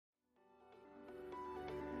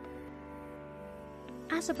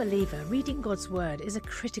As a believer, reading God's Word is a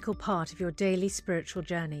critical part of your daily spiritual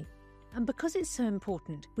journey. And because it's so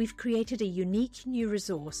important, we've created a unique new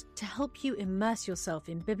resource to help you immerse yourself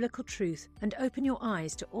in biblical truth and open your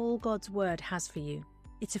eyes to all God's Word has for you.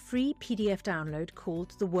 It's a free PDF download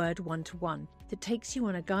called The Word 1-to-1 that takes you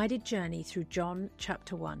on a guided journey through John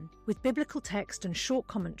chapter 1. With biblical text and short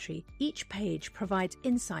commentary, each page provides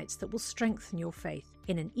insights that will strengthen your faith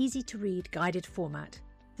in an easy-to-read guided format.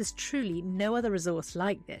 There's truly no other resource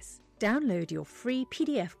like this. Download your free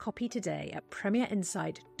PDF copy today at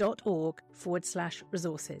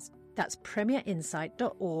premierinsight.org/resources. That's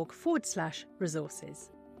premierinsight.org/resources.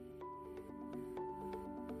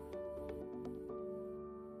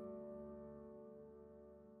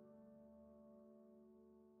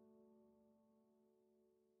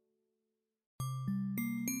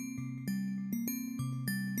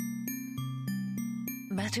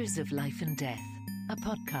 Matters of Life and Death, a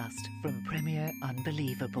podcast from Premier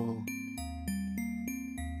Unbelievable.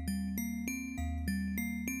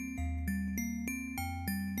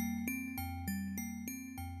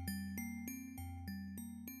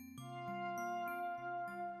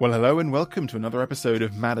 Well, hello and welcome to another episode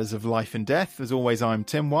of Matters of Life and Death. As always, I'm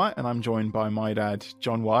Tim Wyatt and I'm joined by my dad,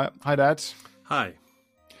 John Wyatt. Hi, Dad. Hi.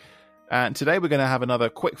 And today we're going to have another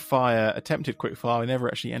attempted quick fire. We never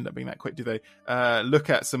actually end up being that quick, do they? Look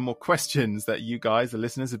at some more questions that you guys, the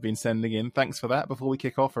listeners, have been sending in. Thanks for that. Before we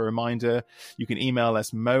kick off, a reminder, you can email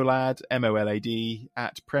us molad, MOLAD,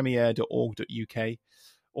 @premier.org.uk.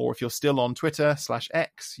 Or if you're still on Twitter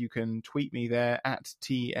 /X, you can tweet me there at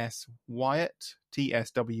TSWyatt,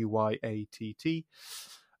 TSWYATT.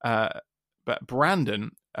 But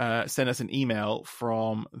Brandon sent us an email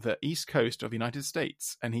from the East Coast of the United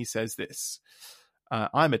States, and he says this: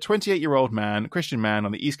 I'm a 28-year-old man, Christian man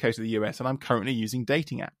on the East Coast of the US, and I'm currently using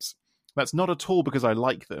dating apps. That's not at all because I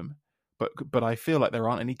like them, but I feel like there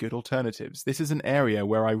aren't any good alternatives. This is an area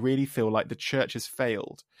where I really feel like the church has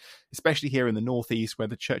failed, especially here in the Northeast where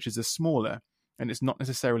the churches are smaller, and it's not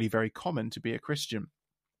necessarily very common to be a Christian.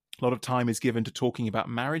 A lot of time is given to talking about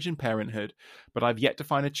marriage and parenthood, but I've yet to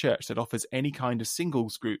find a church that offers any kind of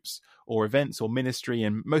singles groups or events or ministry,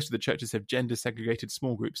 and most of the churches have gender-segregated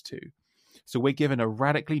small groups too. So we're given a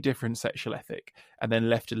radically different sexual ethic and then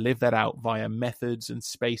left to live that out via methods and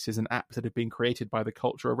spaces and apps that have been created by the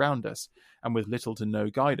culture around us and with little to no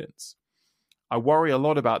guidance. I worry a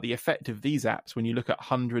lot about the effect of these apps when you look at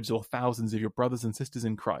hundreds or thousands of your brothers and sisters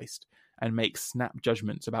in Christ and make snap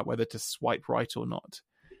judgments about whether to swipe right or not.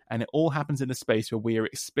 And it all happens in a space where we are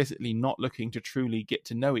explicitly not looking to truly get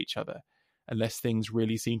to know each other, unless things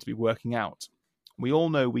really seem to be working out. We all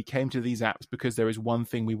know we came to these apps because there is one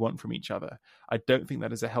thing we want from each other. I don't think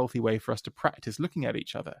that is a healthy way for us to practice looking at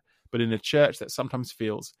each other, but in a church that sometimes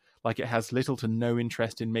feels like it has little to no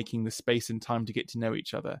interest in making the space and time to get to know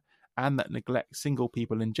each other, and that neglects single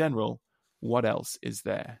people in general, what else is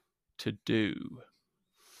there to do?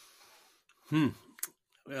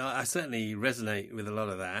 Well, I certainly resonate with a lot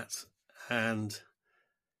of that, and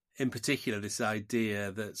in particular this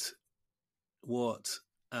idea that what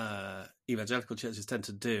evangelical churches tend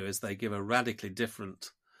to do is they give a radically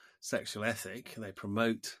different sexual ethic. They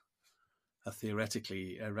promote a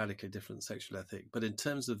radically different sexual ethic, but in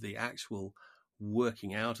terms of the actual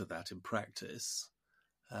working out of that in practice,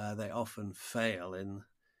 they often fail in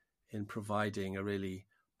providing a really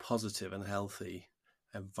positive and healthy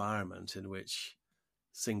environment in which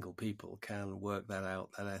single people can work that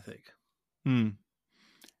out, that ethic.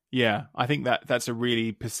 Yeah, I think that's a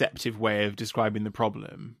really perceptive way of describing the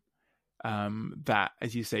problem. That,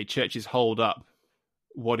 as you say, churches hold up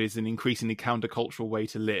what is an increasingly countercultural way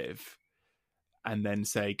to live and then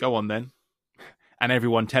say, go on then. And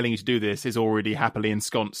everyone telling you to do this is already happily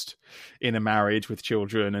ensconced in a marriage with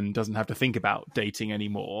children and doesn't have to think about dating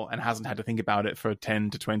anymore and hasn't had to think about it for 10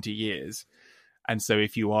 to 20 years. And so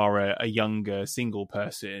if you are a younger single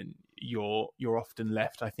person, you're often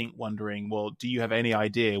left, I think, wondering, well, do you have any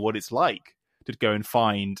idea what it's like to go and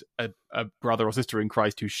find a brother or sister in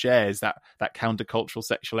Christ who shares that countercultural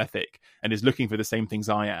sexual ethic and is looking for the same things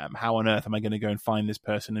I am? How on earth am I going to go and find this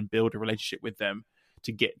person and build a relationship with them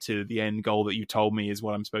to get to the end goal that you told me is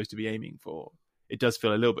what I'm supposed to be aiming for? It does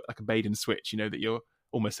feel a little bit like a bait and switch, that you're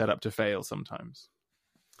almost set up to fail sometimes.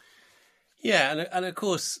 Yeah, and of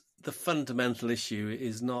course, the fundamental issue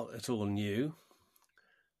is not at all new.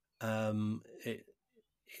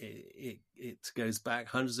 It goes back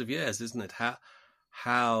hundreds of years, isn't it?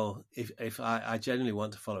 How if I genuinely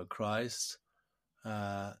want to follow Christ,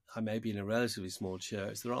 I may be in a relatively small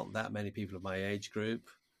church. There aren't that many people of my age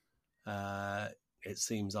group. It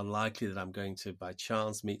seems unlikely that I'm going to, by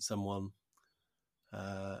chance, meet someone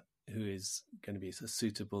is going to be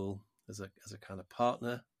suitable as a kind of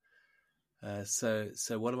partner. So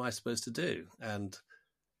what am I supposed to do? And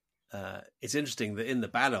it's interesting that in the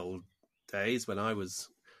bad old days when I was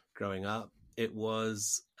growing up, it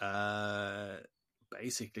was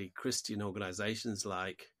basically Christian organizations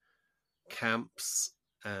like camps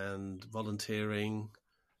and volunteering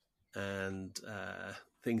and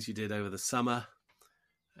things you did over the summer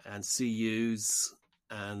and CUs,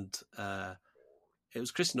 and it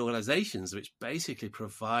was Christian organizations which basically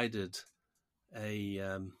provided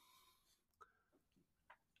an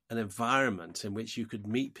environment in which you could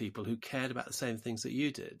meet people who cared about the same things that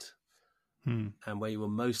you did, and where you were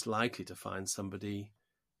most likely to find somebody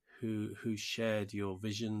who shared your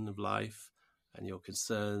vision of life and your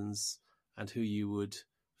concerns, and who you would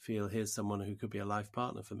feel, here's someone who could be a life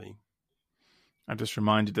partner for me. I'm just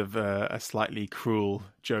reminded of a slightly cruel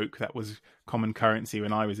joke that was common currency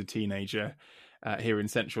when I was a teenager. Here in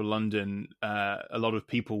central London, a lot of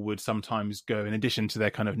people would sometimes go, in addition to their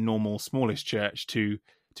kind of normal smallest church, to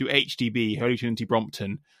HTB, Holy Trinity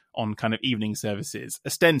Brompton, on kind of evening services,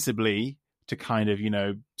 ostensibly to kind of,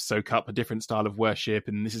 soak up a different style of worship.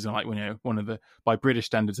 And this is like, one of the, by British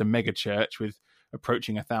standards, a mega church with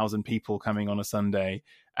approaching 1,000 people coming on a Sunday.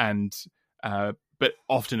 And but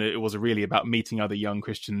often it was really about meeting other young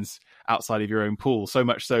Christians outside of your own pool, so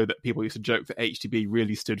much so that people used to joke that HTB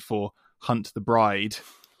really stood for Hunt the Bride.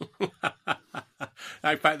 In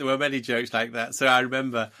fact, there were many jokes like that. So I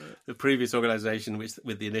remember the previous organisation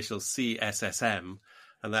with the initial CSSM,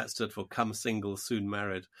 and that stood for Come Single, Soon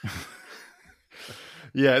Married.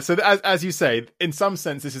 Yeah, so as you say, in some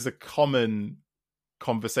sense, this is a common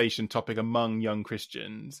conversation topic among young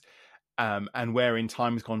Christians. And where in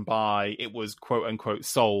times gone by, it was quote unquote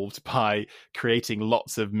solved by creating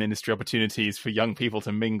lots of ministry opportunities for young people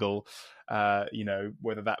to mingle,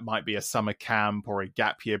 whether that might be a summer camp or a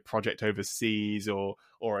gap year project overseas or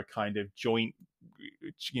a kind of joint,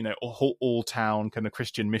 all town kind of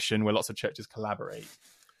Christian mission where lots of churches collaborate.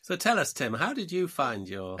 So tell us, Tim, how did you find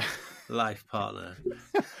your life partner?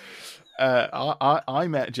 I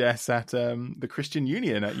met Jess at the Christian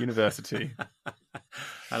Union at university.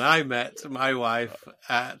 And I met my wife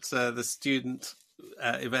at the student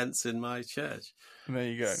events in my church. There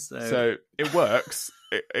you go. So it works.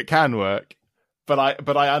 It can work. But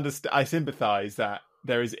I understand. I sympathise that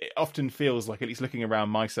it often feels like, at least looking around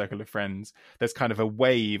my circle of friends, there's kind of a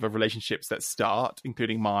wave of relationships that start,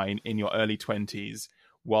 including mine, in your early 20s,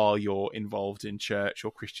 while you're involved in church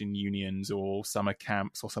or Christian unions or summer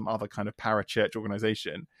camps or some other kind of parachurch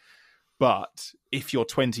organization. But if you're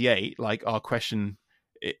 28, like a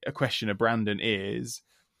questioner Brandon is,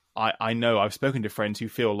 I know I've spoken to friends who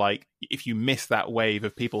feel like if you miss that wave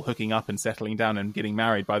of people hooking up and settling down and getting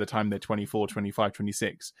married by the time they're 24, 25,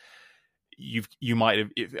 26, you might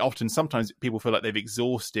have, sometimes people feel like they've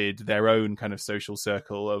exhausted their own kind of social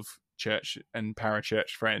circle of church and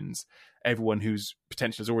parachurch friends, everyone whose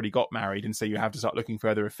potential has already got married, and so you have to start looking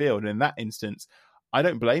further afield. And in that instance, I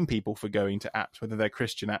don't blame people for going to apps, whether they're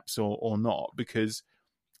Christian apps or not, because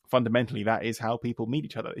fundamentally that is how people meet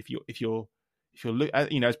each other. If you're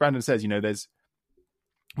as Brandon says,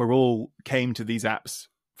 we're all came to these apps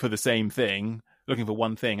for the same thing, looking for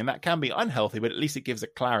one thing, and that can be unhealthy, but at least it gives a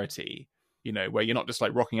clarity, where you're not just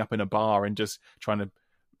like rocking up in a bar and just trying to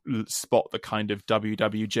spot the kind of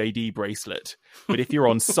WWJD bracelet. But if you're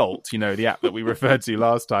on Salt, the app that we referred to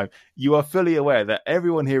last time, you are fully aware that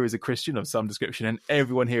everyone here is a Christian of some description and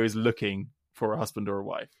everyone here is looking for a husband or a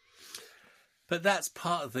wife. But that's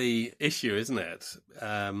part of the issue, isn't it?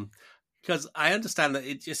 Because I understand that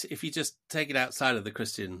if you just take it outside of the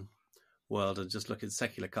Christian world and just look at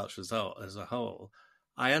secular culture as a whole,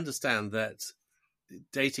 I understand that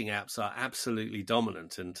dating apps are absolutely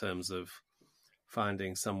dominant in terms of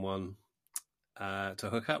finding someone to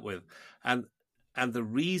hook up with. And the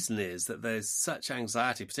reason is that there's such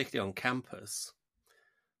anxiety, particularly on campus,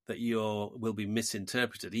 that will be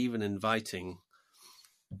misinterpreted. Even inviting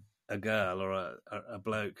a girl or a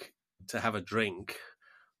bloke to have a drink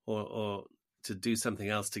or to do something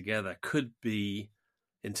else together could be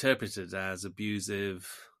interpreted as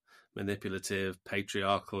abusive, manipulative,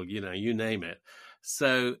 patriarchal, you name it.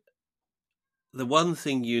 So the one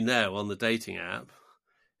thing on the dating app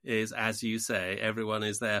is, as you say, everyone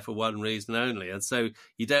is there for one reason only. And so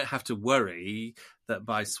you don't have to worry that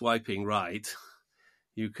by swiping right,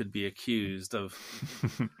 you could be accused of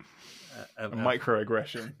a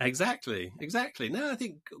microaggression. Exactly. No, I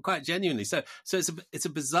think quite genuinely. So it's a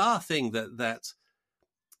bizarre thing that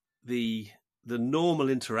the normal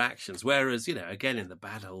interactions, whereas, again, in the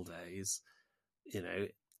bad old days,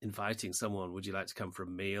 inviting someone, would you like to come for a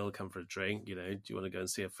meal, come for a drink, do you want to go and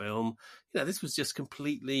see a film? This was just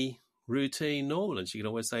completely routine, normal, and she can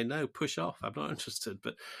always say no, push off, I'm not interested.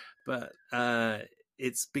 But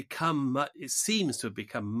it's become it seems to have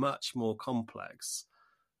become much more complex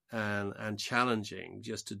and challenging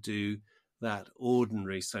just to do that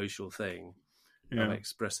ordinary social thing of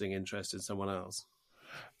expressing interest in someone else.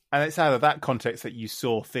 And it's out of that context that you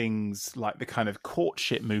saw things like the kind of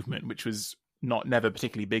courtship movement, which was never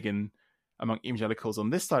particularly big among evangelicals on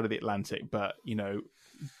this side of the Atlantic, but,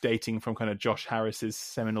 dating from kind of Josh Harris's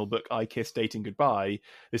seminal book, I Kiss Dating Goodbye,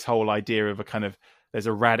 this whole idea of there's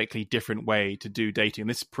a radically different way to do dating.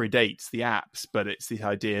 This predates the apps, but it's the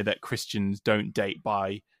idea that Christians don't date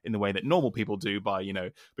in the way that normal people do, by,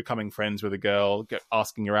 becoming friends with a girl,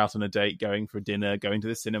 asking her out on a date, going for dinner, going to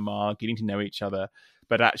the cinema, getting to know each other.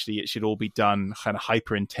 But actually it should all be done kind of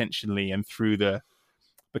hyper intentionally and through the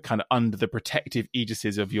kind of under the protective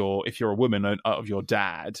aegises of if you're a woman, of your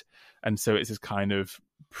dad. And so it's this kind of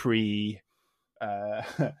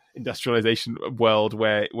industrialization world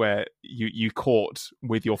where you court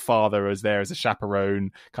with your father as a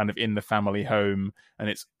chaperone, kind of in the family home, and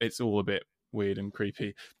it's all a bit weird and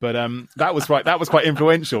creepy. But that was quite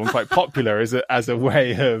influential and quite popular as a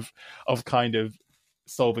way of kind of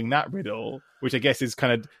solving that riddle, which I guess is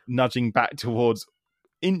kind of inching back towards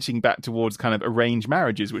kind of arranged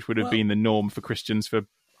marriages, which would have been the norm for Christians for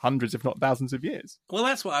hundreds, if not thousands of years. Well,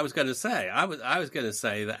 that's what I was going to say. I was going to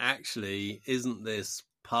say that actually, isn't this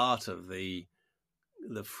part of the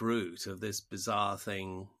fruit of this bizarre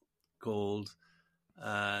thing called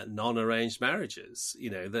non-arranged marriages?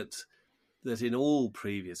 That in all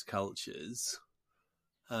previous cultures,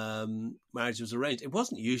 marriage was arranged. It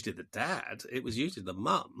wasn't usually the dad; it was usually the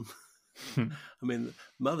mum. I mean,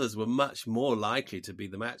 mothers were much more likely to be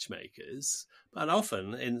the matchmakers, but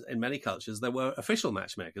often in many cultures there were official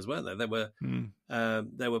matchmakers, weren't there?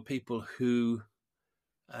 There were people who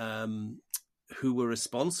were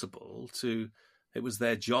responsible to. It was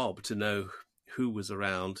their job to know who was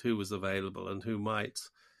around, who was available, and who might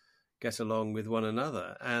get along with one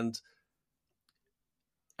another. And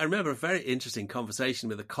I remember a very interesting conversation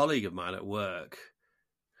with a colleague of mine at work.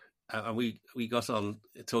 And we got on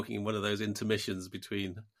talking in one of those intermissions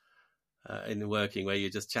between in working where you're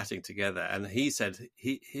just chatting together. And he said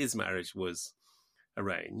his marriage was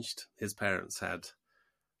arranged. His parents had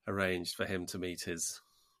arranged for him to meet his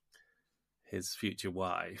future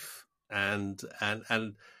wife. And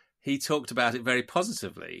he talked about it very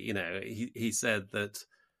positively. He said that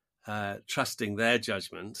trusting their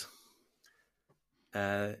judgment,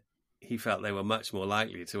 he felt they were much more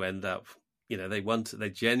likely to end up. They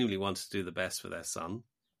genuinely wanted to do the best for their son,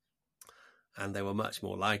 and they were much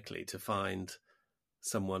more likely to find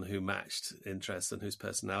someone who matched interests and whose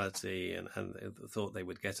personality and thought they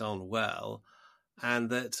would get on well, and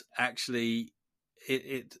that actually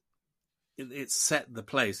it set the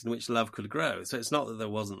place in which love could grow. So it's not that there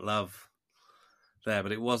wasn't love there,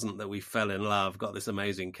 but it wasn't that we fell in love, got this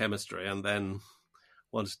amazing chemistry, and then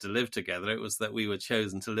wanted to live together. It was that we were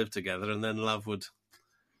chosen to live together, and then love would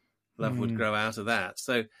grow out of that.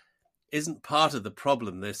 So isn't part of the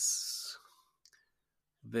problem this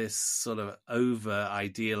sort of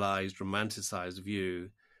over-idealized, romanticized view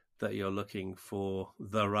that you're looking for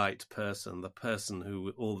the right person, the person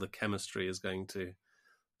who all the chemistry is going to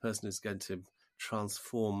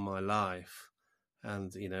transform my life,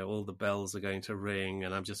 and all the bells are going to ring,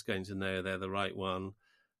 and I'm just going to know they're the right one,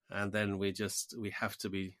 and then we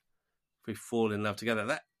fall in love together.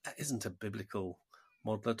 That isn't a biblical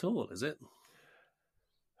model at all, is it?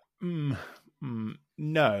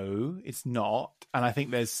 No, it's not. And I think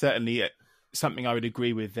there's certainly something I would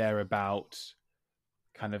agree with there about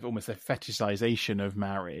kind of almost a fetishization of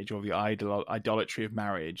marriage, or the idolatry of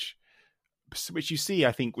marriage, which you see,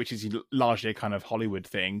 I think, which is largely a kind of Hollywood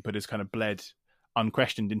thing, but has kind of bled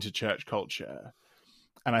unquestioned into church culture.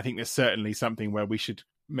 And I think there's certainly something where we should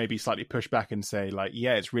maybe slightly push back and say, like,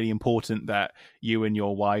 yeah, it's really important that you and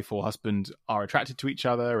your wife or husband are attracted to each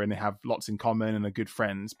other and they have lots in common and are good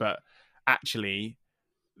friends. But actually,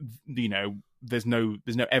 there's no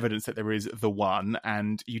evidence that there is the one,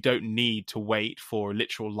 and you don't need to wait for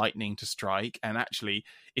literal lightning to strike. And actually,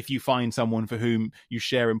 if you find someone for whom you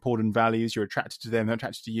share important values, you're attracted to them, they're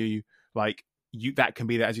attracted to you, that can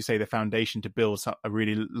be, as you say, the foundation to build a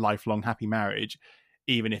really lifelong happy marriage,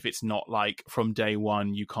 even if it's not like from day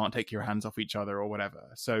one you can't take your hands off each other or whatever.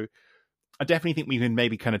 So I definitely think we can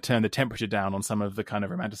maybe kind of turn the temperature down on some of the kind of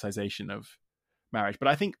romanticization of marriage. But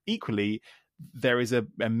I think equally there is a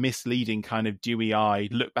misleading kind of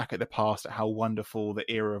dewy-eyed look back at the past at how wonderful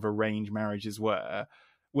the era of arranged marriages were,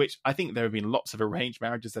 which I think there have been lots of arranged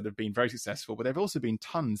marriages that have been very successful, but there have also been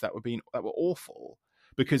tons that were awful,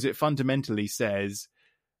 because it fundamentally says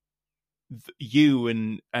you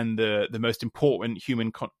and the most important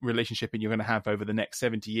human relationship you're going to have over the next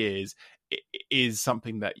 70 years is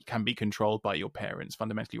something that can be controlled by your parents,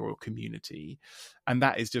 fundamentally, or your community. And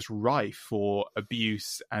that is just rife for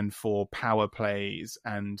abuse and for power plays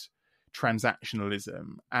and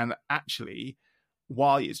transactionalism. And actually,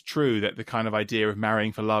 while it's true that the kind of idea of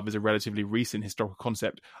marrying for love is a relatively recent historical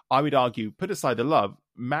concept, I would argue, put aside the love,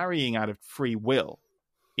 marrying out of free will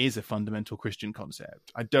is a fundamental Christian concept.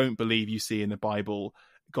 I don't believe you see in the Bible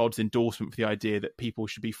God's endorsement for the idea that people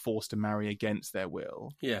should be forced to marry against their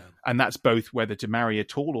will. Yeah. And that's both whether to marry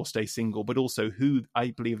at all or stay single, but also who,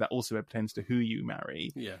 I believe that also pertains to who you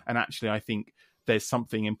marry. Yeah. And actually, I think there's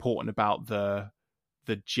something important about the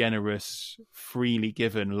generous, freely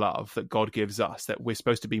given love that God gives us, that we're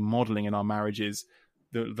supposed to be modeling in our marriages,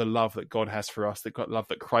 the love that God has for us, the love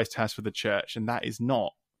that Christ has for the church. And that is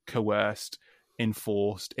not coerced,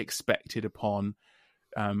 enforced, expected upon,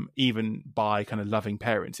 even by kind of loving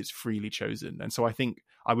parents. It's freely chosen. And so I think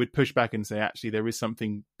I would push back and say, actually, there is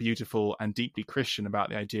something beautiful and deeply Christian about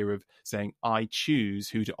the idea of saying, I choose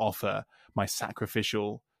who to offer my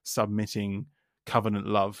sacrificial, submitting, covenant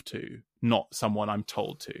love to, not someone I'm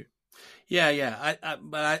told to. Yeah.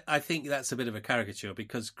 But I think that's a bit of a caricature,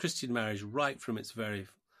 because Christian marriage, right from its very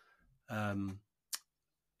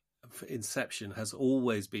inception, has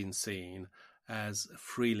always been seen as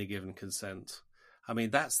freely given consent. I mean,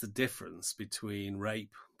 that's the difference between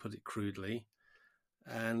rape, put it crudely,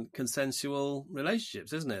 and consensual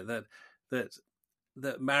relationships, isn't it?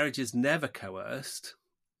 That marriage is never coerced.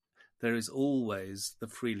 There is always the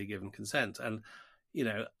freely given consent. And,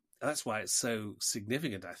 that's why it's so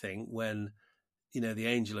significant, I think, when, the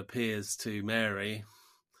angel appears to Mary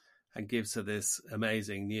and gives her this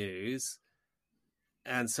amazing news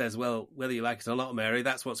and says, well, whether you like it or not, Mary,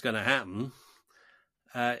 that's what's going to happen.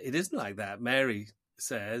 It isn't like that. Mary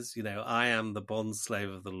says, I am the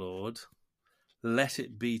bondslave of the Lord. Let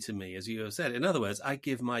it be to me as you have said. In other words, I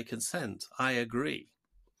give my consent. I agree.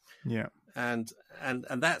 Yeah. And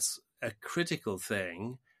that's a critical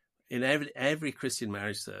thing in every Christian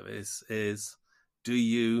marriage service is, do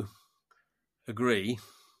you agree?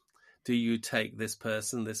 Do you take this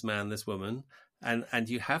person, this man, this woman? And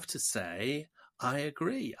you have to say, I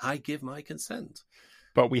agree. I give my consent.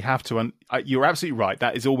 But we have to, you're absolutely right.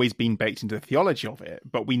 That has always been baked into the theology of it.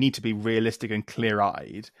 But we need to be realistic and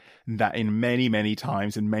clear-eyed that in many, many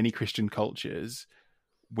times in many Christian cultures,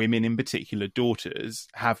 women in particular, daughters,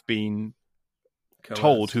 have been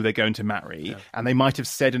told who they're going to marry. Yeah. And they might have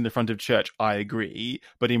said in the front of church, I agree.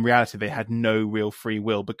 But in reality, they had no real free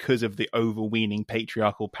will because of the overweening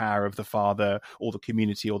patriarchal power of the father or the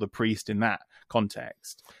community or the priest in that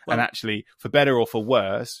context. Well, and actually, for better or for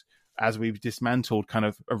worse, as we've dismantled kind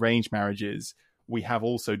of arranged marriages, we have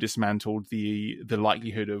also dismantled the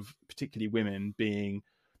likelihood of particularly women being,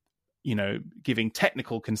 giving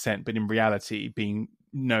technical consent, but in reality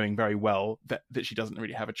knowing very well that she doesn't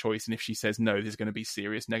really have a choice. And if she says no, there's going to be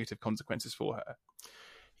serious negative consequences for her.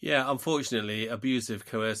 Yeah, unfortunately, abusive,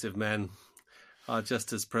 coercive men are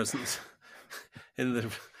just as present in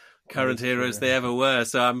the current era as they ever were.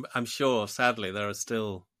 So I'm sure, sadly, there are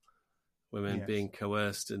still women being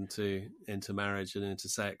coerced into marriage and into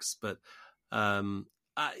sex. But I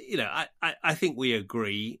think we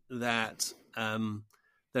agree that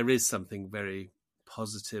there is something very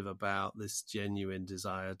positive about this genuine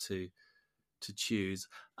desire to choose.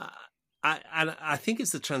 I think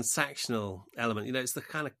it's the transactional element. It's the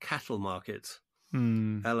kind of cattle market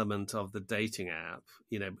element of the dating app.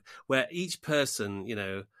 Where each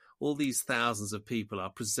person, all these thousands of people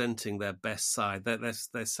are presenting their best side.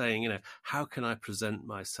 They're saying, how can I present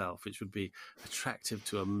myself, which would be attractive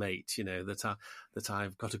to a mate? That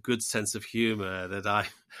I've got a good sense of humour, that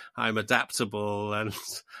I'm adaptable and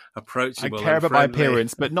approachable. I care about my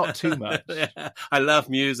appearance, but not too much. Yeah, I love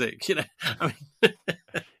music.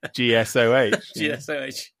 GSOH.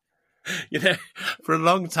 GSOH. For a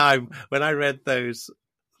long time when I read those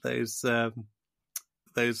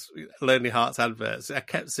Lonely Hearts adverts, I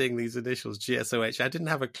kept seeing these initials, GSOH. I didn't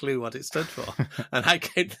have a clue what it stood for. And I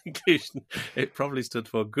came to the conclusion it probably stood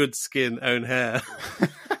for good skin, own hair.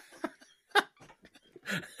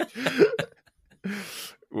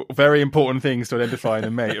 Very important things to identify in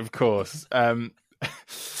a mate, of course.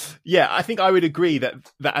 Yeah, I think I would agree that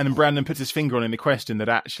and Brandon puts his finger on in the question, that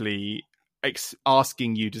actually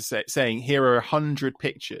asking you to saying here are 100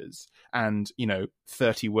 pictures and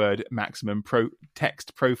 30-word maximum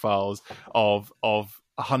text profiles of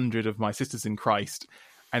 100 of my sisters in Christ,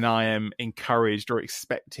 and I am encouraged or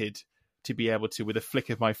expected to be able to, with a flick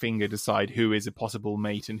of my finger, decide who is a possible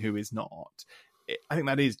mate and who is not. I think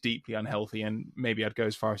that is deeply unhealthy, and maybe I'd go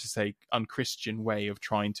as far as to say unchristian way of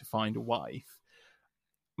trying to find a wife.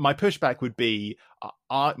 My pushback would be,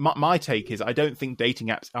 my take is, I don't think dating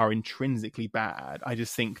apps are intrinsically bad. I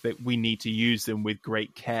just think that we need to use them with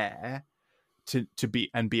great care to be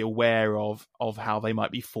aware of how they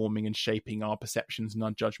might be forming and shaping our perceptions and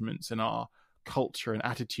our judgments and our culture and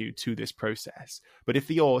attitude to this process. But if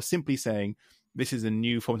you're simply saying, this is a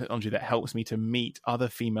new form of technology that helps me to meet other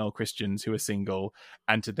female Christians who are single,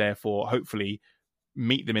 and to therefore hopefully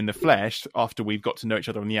meet them in the flesh after we've got to know each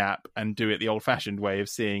other on the app, and do it the old-fashioned way of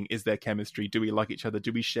seeing, is there chemistry? Do we like each other?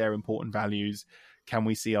 Do we share important values? Can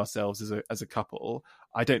we see ourselves as a couple?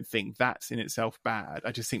 I don't think that's in itself bad.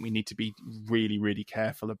 I just think we need to be really, really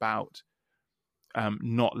careful about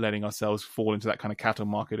not letting ourselves fall into that kind of cattle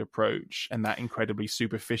market approach and that incredibly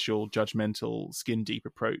superficial, judgmental, skin-deep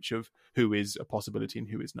approach of who is a possibility and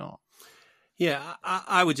who is not. Yeah,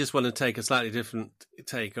 I would just want to take a slightly different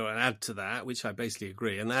take or add to that, which I basically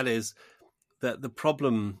agree. And that is that the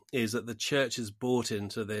problem is that the church has bought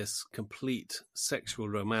into this complete sexual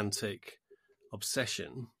romantic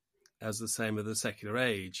obsession as the same of the secular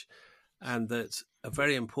age. And that a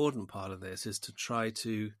very important part of this is to try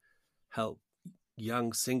to help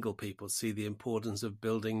young single people see the importance of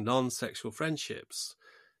building non-sexual friendships,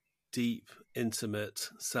 deep, intimate,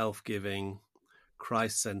 self-giving,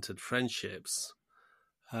 Christ-centered friendships,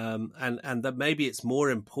 and that maybe it's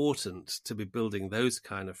more important to be building those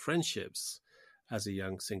kind of friendships as a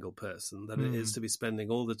young single person than it is to be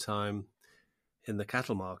spending all the time in the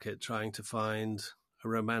cattle market trying to find a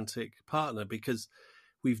romantic partner, because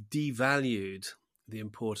we've devalued the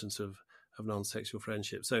importance of non-sexual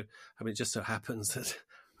friendship. So, I mean, it just so happens that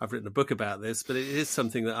I've written a book about this, but it is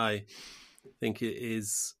something that I think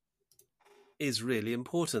is really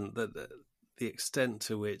important, that the extent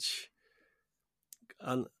to which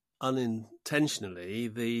unintentionally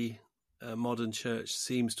the modern church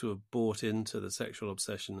seems to have bought into the sexual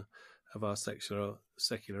obsession of our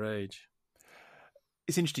secular age.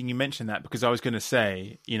 It's interesting you mentioned that, because I was going to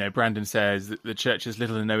say, Brandon says that the church has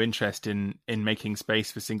little or no interest in making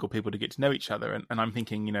space for single people to get to know each other. And I'm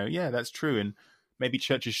thinking, yeah, that's true. And maybe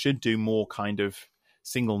churches should do more kind of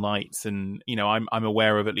single nights. And, I'm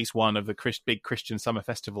aware of at least one of the big Christian summer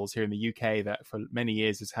festivals here in the UK that for many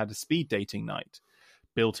years has had a speed dating night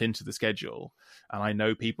built into the schedule. And I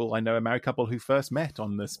know a married couple who first met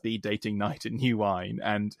on the speed dating night at New Wine.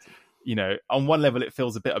 And on one level, it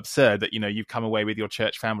feels a bit absurd that, you've come away with your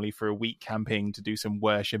church family for a week camping to do some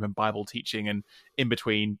worship and Bible teaching, and in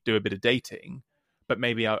between do a bit of dating. But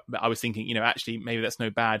maybe I was thinking, actually, maybe that's no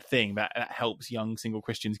bad thing. That helps young single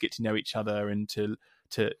Christians get to know each other and to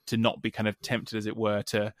not be kind of tempted, as it were,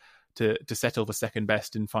 to settle for second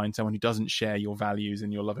best and find someone who doesn't share your values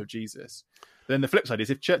and your love of Jesus. But then the flip side is,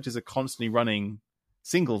 if churches are constantly running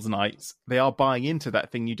singles nights, they are buying into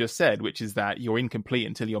that thing you just said, which is that you're incomplete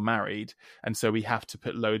until you're married. And so we have to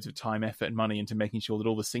put loads of time, effort and money into making sure that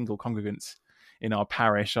all the single congregants in our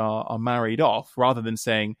parish are married off, rather than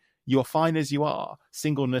saying, you're fine as you are.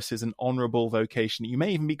 Singleness is an honourable vocation. You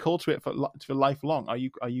may even be called to it for lifelong. Are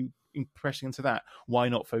you pressing into that? Why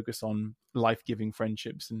not focus on life-giving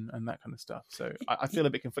friendships and that kind of stuff? So I feel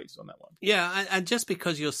a bit conflicted on that one. Yeah, and just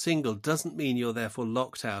because you're single doesn't mean you're therefore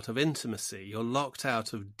locked out of intimacy. You're locked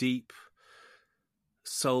out of deep,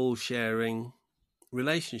 soul-sharing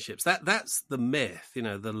relationships. That's the myth,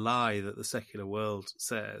 the lie that the secular world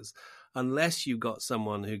says. Unless you've got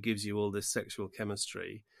someone who gives you all this sexual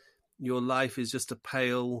chemistry, your life is just a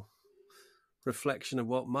pale reflection of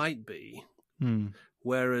what might be.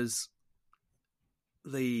 Whereas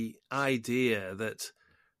the idea that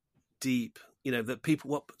deep, that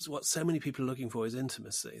people, what so many people are looking for is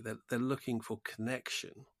intimacy, that they're looking for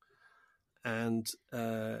connection. And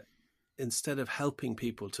instead of helping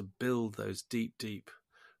people to build those deep, deep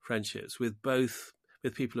friendships with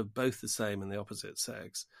people of both the same and the opposite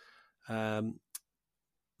sex, that's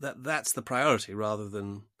the priority, rather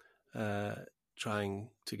than trying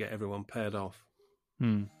to get everyone paired off.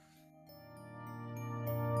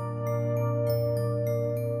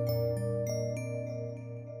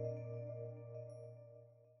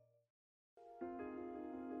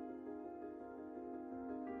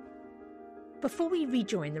 Before we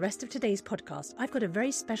rejoin the rest of today's podcast, I've got a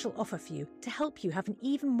very special offer for you to help you have an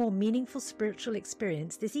even more meaningful spiritual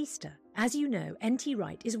experience this Easter. As you know, N.T.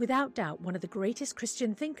 Wright is without doubt one of the greatest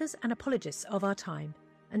Christian thinkers and apologists of our time.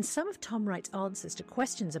 And some of Tom Wright's answers to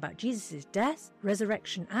questions about Jesus' death,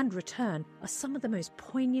 resurrection and return are some of the most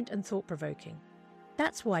poignant and thought-provoking.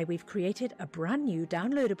 That's why we've created a brand new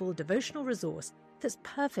downloadable devotional resource that's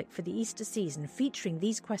perfect for the Easter season, featuring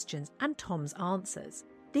these questions and Tom's answers.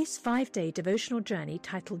 This 5-day devotional journey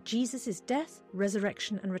titled Jesus' Death,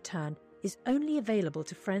 Resurrection and Return is only available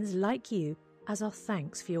to friends like you as our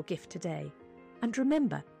thanks for your gift today. And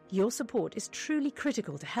remember, your support is truly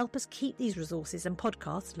critical to help us keep these resources and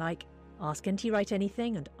podcasts like Ask NT Wright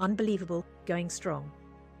Anything and Unbelievable going strong,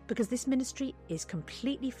 because this ministry is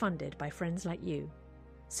completely funded by friends like you.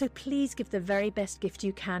 So please give the very best gift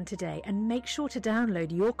you can today, and make sure to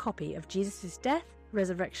download your copy of Jesus' Death,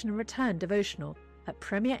 Resurrection and Return devotional at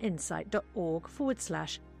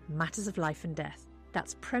premierinsight.org/matters of life and death.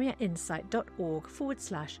 That's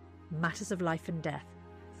premierinsight.org/matters of life and death.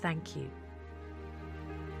 Thank you.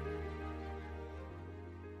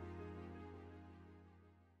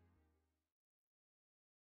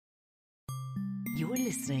 You're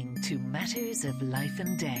listening to Matters of Life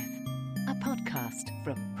and Death, a podcast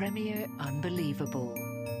from Premier Unbelievable.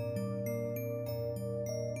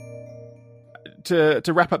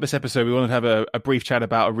 To wrap up this episode, we wanted to have a brief chat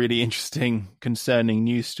about a really interesting, concerning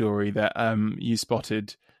news story that you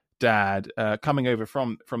spotted, Dad, coming over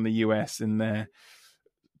from the US in their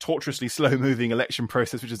tortuously slow-moving election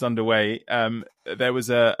process, which is underway. There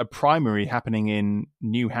was a primary happening in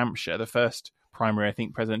New Hampshire, the first primary, I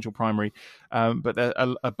think, presidential primary, but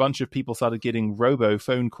a bunch of people started getting robo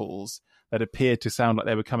phone calls that appeared to sound like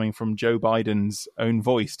they were coming from Joe Biden's own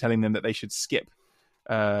voice, telling them that they should skip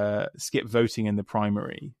voting in the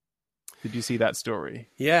primary. Did you see that story?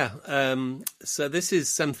 Yeah. So this is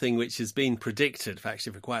something which has been predicted for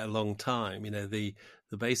quite a long time. You know, the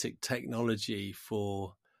basic technology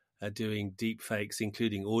for doing deep fakes,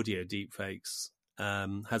 including audio deep fakes,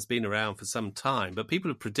 has been around for some time, but people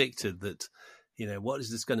have predicted that, you know, what is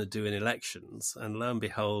this going to do in elections? And lo and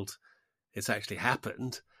behold, it's actually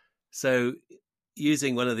happened. So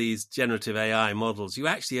using one of these generative AI models, you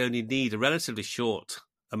actually only need a relatively short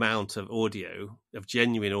amount of audio, of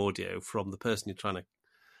genuine audio from the person you're trying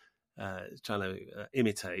to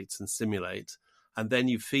imitate and simulate, and then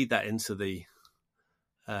you feed that into the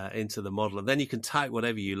model, and then you can type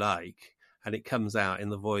whatever you like, and it comes out in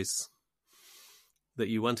the voice that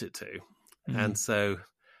you want it to. Mm-hmm. And so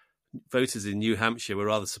voters in New Hampshire were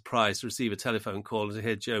rather surprised to receive a telephone call and to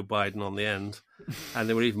hear Joe Biden on the end. And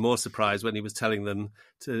they were even more surprised when he was telling them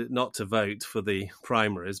not to vote for the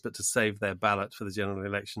primaries, but to save their ballot for the general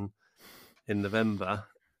election in November.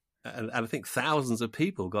 And I think thousands of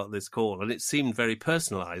people got this call, and it seemed very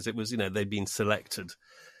personalized. It was, you know, they'd been selected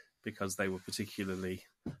because they were particularly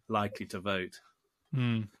likely to vote.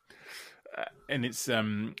 And it's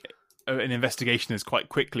an investigation has quite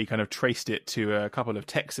quickly kind of traced it to a couple of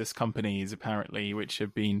Texas companies, apparently, which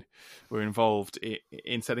were involved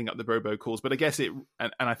in setting up the robocalls. But I guess and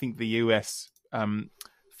I think the US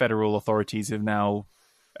federal authorities have now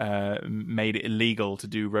made it illegal to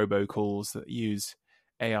do robocalls that use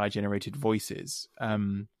AI-generated voices.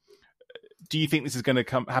 Do you think this is going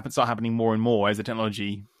to start happening more and more as the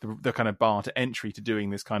technology, the kind of bar to entry to doing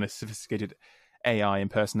this kind of sophisticated AI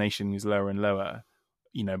impersonation is lower and lower?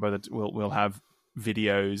 You know, we'll have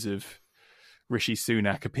videos of Rishi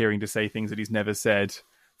Sunak appearing to say things that he's never said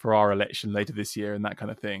for our election later this year and that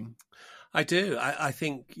kind of thing. I do. I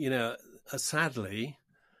think, you know, sadly,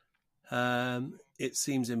 it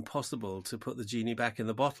seems impossible to put the genie back in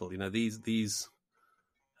the bottle. You know, these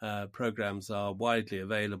programs are widely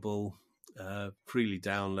available, freely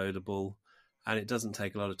downloadable, and it doesn't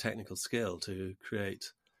take a lot of technical skill to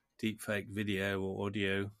create deepfake video or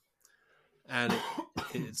audio. And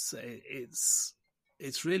it's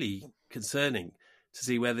really concerning to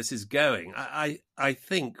see where this is going. I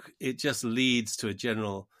think it just leads to a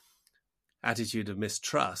general attitude of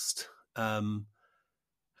mistrust. How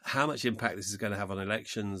much impact this is going to have on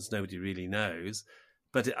elections, nobody really knows.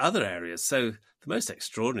 But in other areas, so the most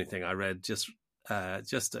extraordinary thing I read just a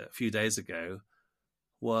few days ago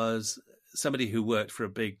was somebody who worked for a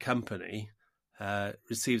big company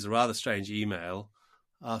receives a rather strange email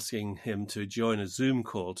asking him to join a Zoom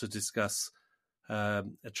call to discuss a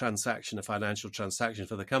financial transaction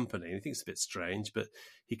for the company. And he thinks it's a bit strange, but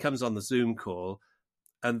he comes on the Zoom call,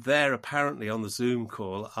 and there apparently on the Zoom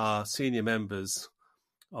call are senior members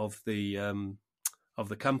of the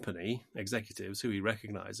company, executives who he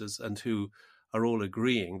recognizes and who are all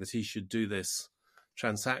agreeing that he should do this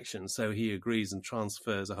transaction. So he agrees and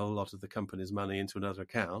transfers a whole lot of the company's money into another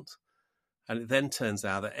account. And it then turns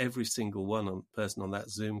out that every single person on that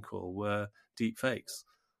Zoom call were deep fakes.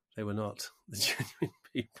 They were not the genuine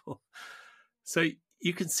people. So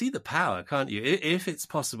you can see the power, can't you? If it's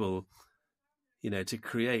possible, you know, to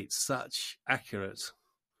create such accurate,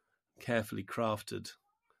 carefully crafted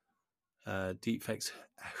deepfakes.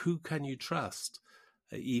 Who can you trust,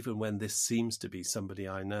 even when this seems to be somebody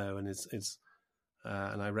I know and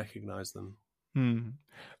and I recognise them?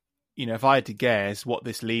 If I had to guess, what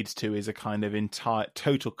this leads to is a kind of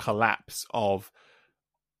total collapse of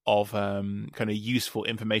kind of useful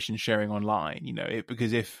information sharing online.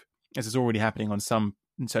 Because if, as is already happening on some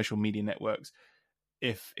social media networks,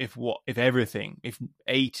 if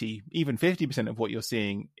 80, even 50% of what you're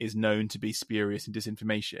seeing is known to be spurious and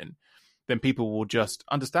disinformation, then people will just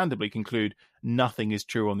understandably conclude nothing is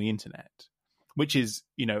true on the internet, which is,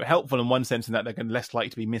 helpful in one sense in that they're less likely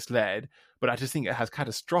to be misled. But I just think it has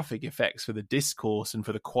catastrophic effects for the discourse and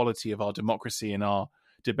for the quality of our democracy and our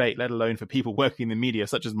debate, let alone for people working in the media,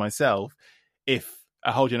 such as myself, if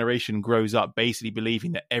a whole generation grows up basically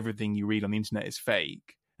believing that everything you read on the internet is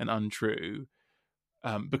fake and untrue,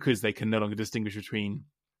 because they can no longer distinguish between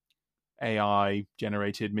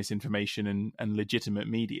AI-generated misinformation and legitimate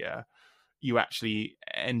media. You actually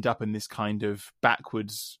end up in this kind of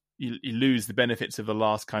backwards. You lose the benefits of the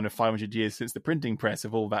last kind of 500 years since the printing press,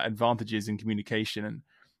 of all that advantages in communication and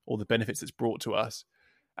all the benefits it's brought to us.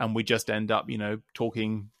 And we just end up,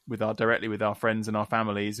 talking directly with our friends and our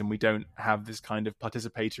families, and we don't have this kind of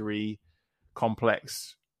participatory,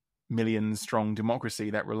 complex, million-strong democracy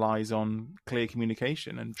that relies on clear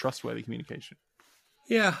communication and trustworthy communication.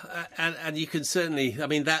 Yeah, and you can certainly,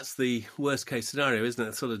 that's the worst case scenario, isn't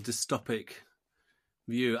it? Sort of dystopic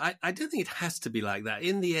view. I don't think it has to be like that.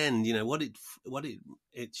 In the end, what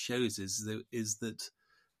it shows is that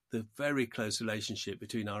the very close relationship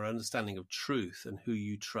between our understanding of truth and who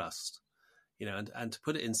you trust, and to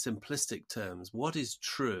put it in simplistic terms, what is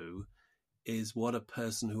true is what a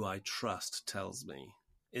person who I trust tells me.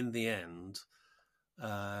 In the end,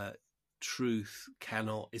 truth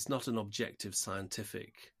it's not an objective,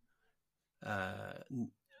 scientific,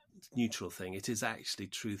 neutral thing. It is actually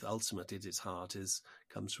truth. Ultimately, at its heart,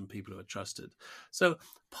 comes from people who are trusted. So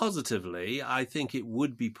positively, I think it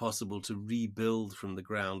would be possible to rebuild from the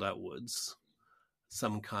ground upwards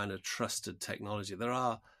some kind of trusted technology. There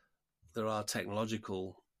are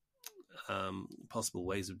technological possible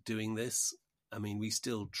ways of doing this. We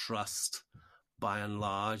still trust, by and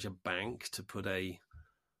large, a bank to put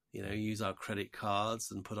use our credit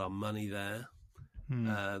cards and put our money there.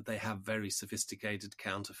 They have very sophisticated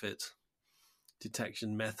counterfeit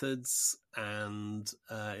detection methods, and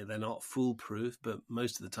they're not foolproof, but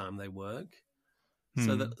most of the time they work.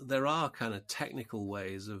 So that there are kind of technical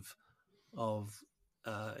ways of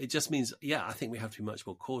it just means, I think we have to be much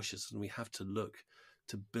more cautious, and we have to look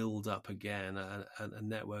to build up again a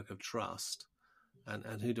network of trust.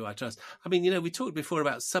 And who do I trust? We talked before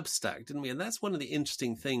about Substack, didn't we? And that's one of the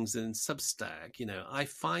interesting things in Substack. I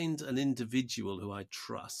find an individual who I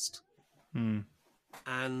trust,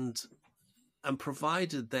 and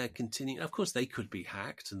provided they're continuing, of course, they could be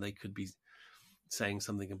hacked and they could be saying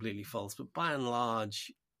something completely false. But by and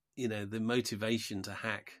large, the motivation to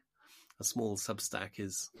hack a small Substack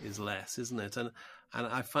is less, isn't it? And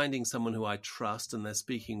I'm finding someone who I trust, and they're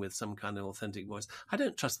speaking with some kind of authentic voice. I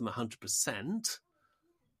don't trust them 100%.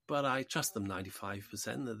 But I trust them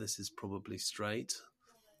 95% that this is probably straight,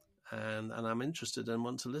 and I'm interested and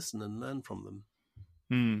want to listen and learn from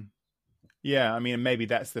them. Yeah, maybe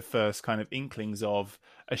that's the first kind of inklings of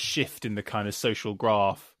a shift in the kind of social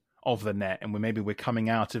graph of the net, and maybe we're coming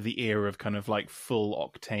out of the era of kind of like full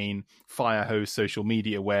octane fire hose social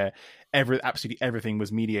media where absolutely everything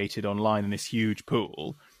was mediated online in this huge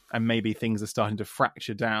pool, and maybe things are starting to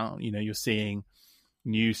fracture down. You're seeing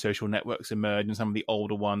new social networks emerge, and some of the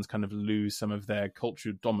older ones kind of lose some of their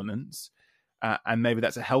cultural dominance. And maybe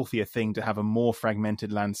that's a healthier thing, to have a more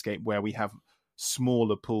fragmented landscape where we have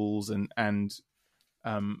smaller pools and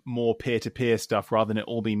more peer-to-peer stuff, rather than it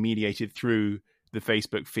all being mediated through the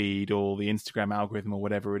Facebook feed or the Instagram algorithm or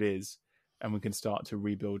whatever it is. And we can start to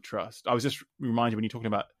rebuild trust. I was just reminded, when you're talking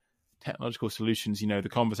about technological solutions, the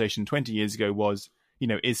conversation 20 years ago was,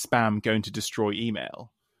 is spam going to destroy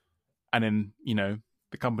email? And then,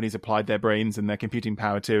 the companies applied their brains and their computing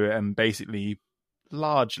power to it and basically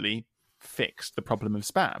largely fixed the problem of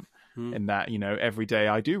spam. In that, every day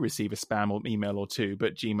I do receive a spam or email or two,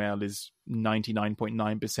 but Gmail is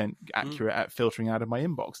 99.9% accurate at filtering out of my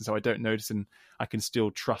inbox. And so I don't notice, and I can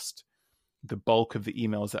still trust the bulk of the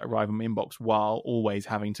emails that arrive in my inbox, while always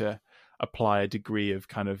having to apply a degree of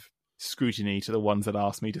kind of scrutiny to the ones that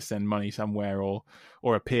ask me to send money somewhere or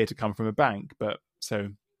appear to come from a bank. But so...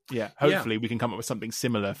 hopefully we can come up with something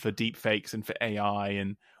similar for deep fakes and for AI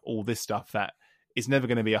and all this stuff that is never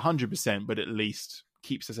going to be 100%, but at least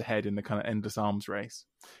keeps us ahead in the kind of endless arms race.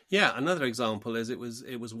 Yeah, another example is it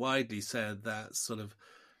was widely said that sort of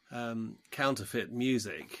counterfeit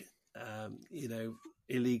music,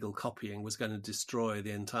 illegal copying was going to destroy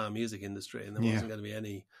the entire music industry, and there wasn't going to be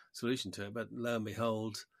any solution to it. But lo and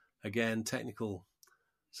behold, again, technical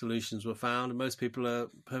solutions were found, and most people are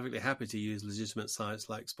perfectly happy to use legitimate sites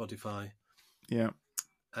like Spotify,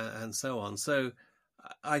 and so on. So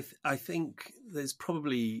I think there's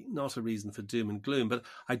probably not a reason for doom and gloom, but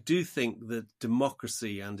I do think that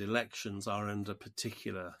democracy and elections are under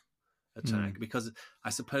particular attack, because I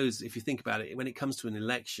suppose if you think about it, when it comes to an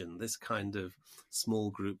election, this kind of small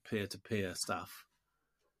group peer-to-peer stuff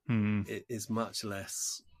is much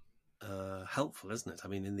less helpful, isn't it? I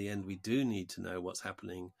mean, in the end, we do need to know what's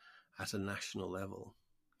happening at a national level.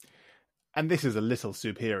 And this is a little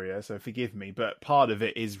superior, so forgive me, but part of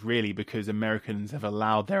it is really because Americans have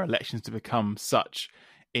allowed their elections to become such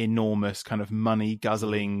enormous kind of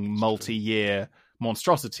money-guzzling, multi-year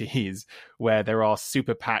monstrosities where there are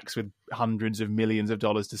super PACs with hundreds of millions of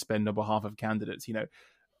dollars to spend on behalf of candidates.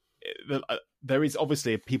 There is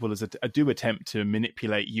obviously people that do attempt to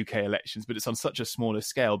manipulate UK elections, but it's on such a smaller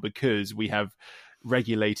scale because we have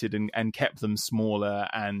regulated and kept them smaller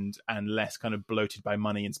and less kind of bloated by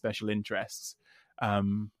money and special interests.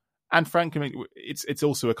 And frankly, it's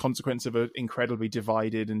also a consequence of an incredibly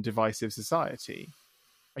divided and divisive society.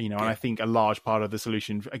 And I think a large part of the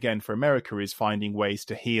solution, again, for America is finding ways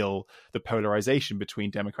to heal the polarization between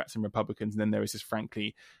Democrats and Republicans. And then there is just,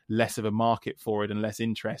 frankly, less of a market for it and less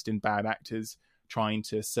interest in bad actors trying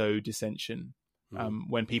to sow dissension.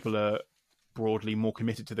 When people are broadly more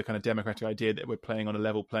committed to the kind of democratic idea that we're playing on a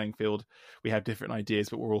level playing field, we have different ideas,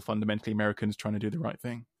 but we're all fundamentally Americans trying to do the right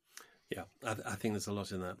thing. Yeah, I think there's a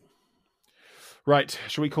lot in that. Right,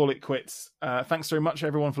 shall we call it quits? Thanks very much,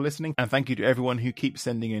 everyone, for listening. And thank you to everyone who keeps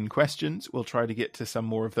sending in questions. We'll try to get to some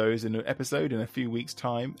more of those in an episode in a few weeks'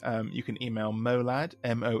 time. You can email molad,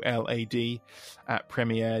 MOLAD,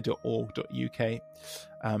 @premier.org.uk.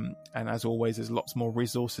 And as always, there's lots more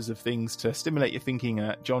resources of things to stimulate your thinking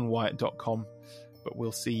at johnwyatt.com. But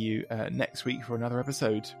we'll see you next week for another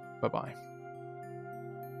episode. Bye-bye.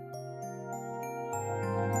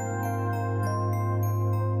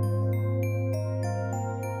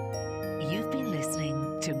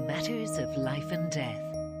 Matters of Life and Death,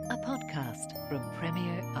 a podcast from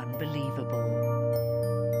Premier